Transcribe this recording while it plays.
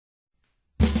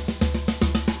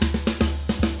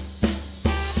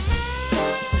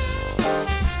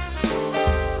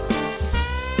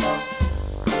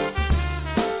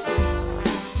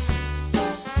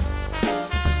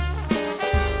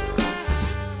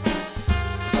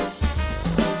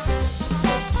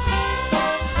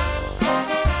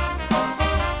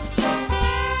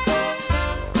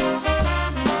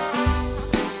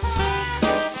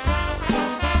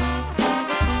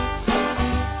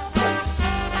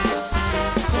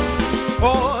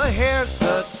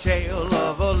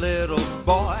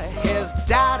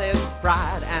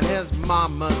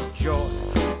mama's joy.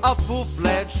 A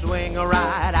full-fledged swinger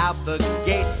right out the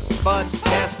gate, but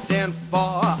destined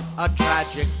for a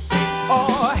tragic fate.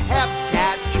 Oh,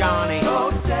 Hep-Cat Johnny,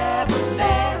 so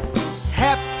debonair.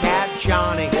 Hep-Cat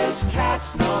Johnny, This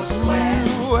cat's no square.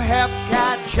 ooh,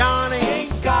 Hep-Cat Johnny,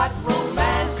 Ain't got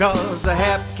romance. 'cause the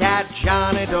Hep-Cat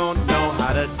Johnny don't know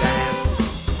how to dance.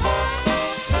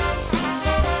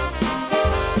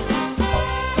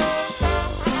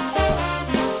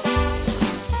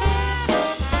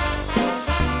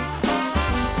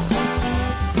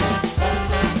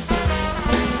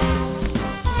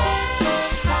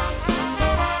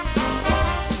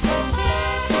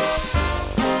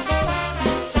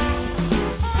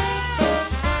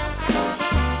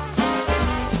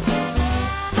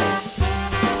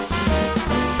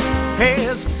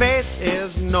 His face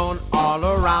is known all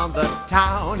around the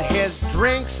town. His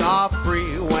drinks are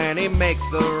free when he makes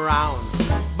the rounds.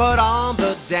 But on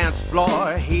the dance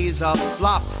floor, he's a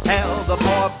flop. Hell, the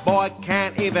poor boy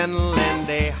can't even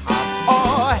lindy hop.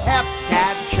 Oh,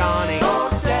 Hep-Cat Johnny, So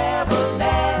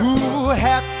debonair. ooh,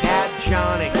 Hep-Cat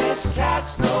Johnny, This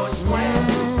cat's no square.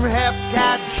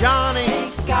 Hep-Cat Johnny,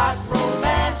 Ain't got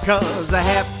romance. 'cause the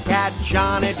Hep-Cat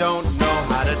Johnny don't know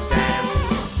how to dance.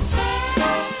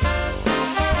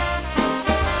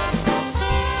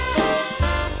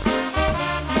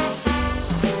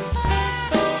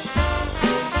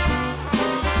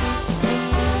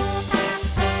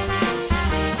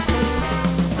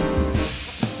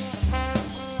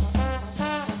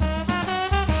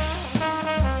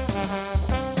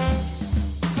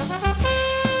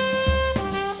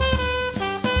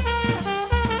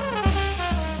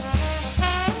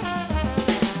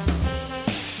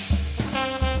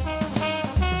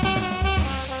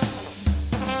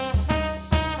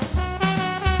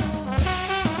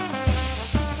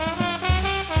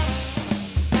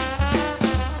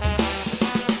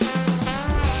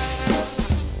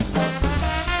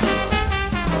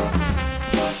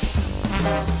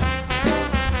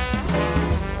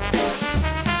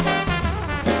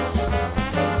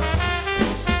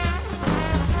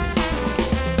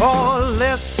 Oh,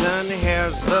 listen,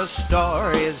 here's the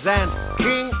stories, and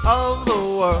king of the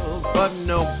world, but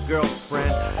no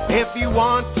girlfriend. If you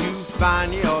want to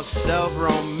find yourself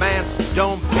romance,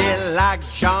 don't be like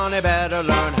Johnny, better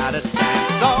learn how to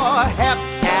dance. Oh,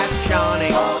 Hep-Cat Johnny,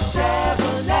 So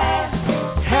debonair.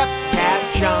 Hep-Cat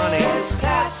Johnny, This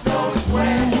cat's no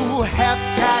square. ooh,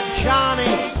 Hep-Cat Johnny,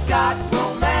 Ain't got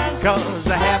romance. 'cause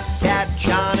the Hep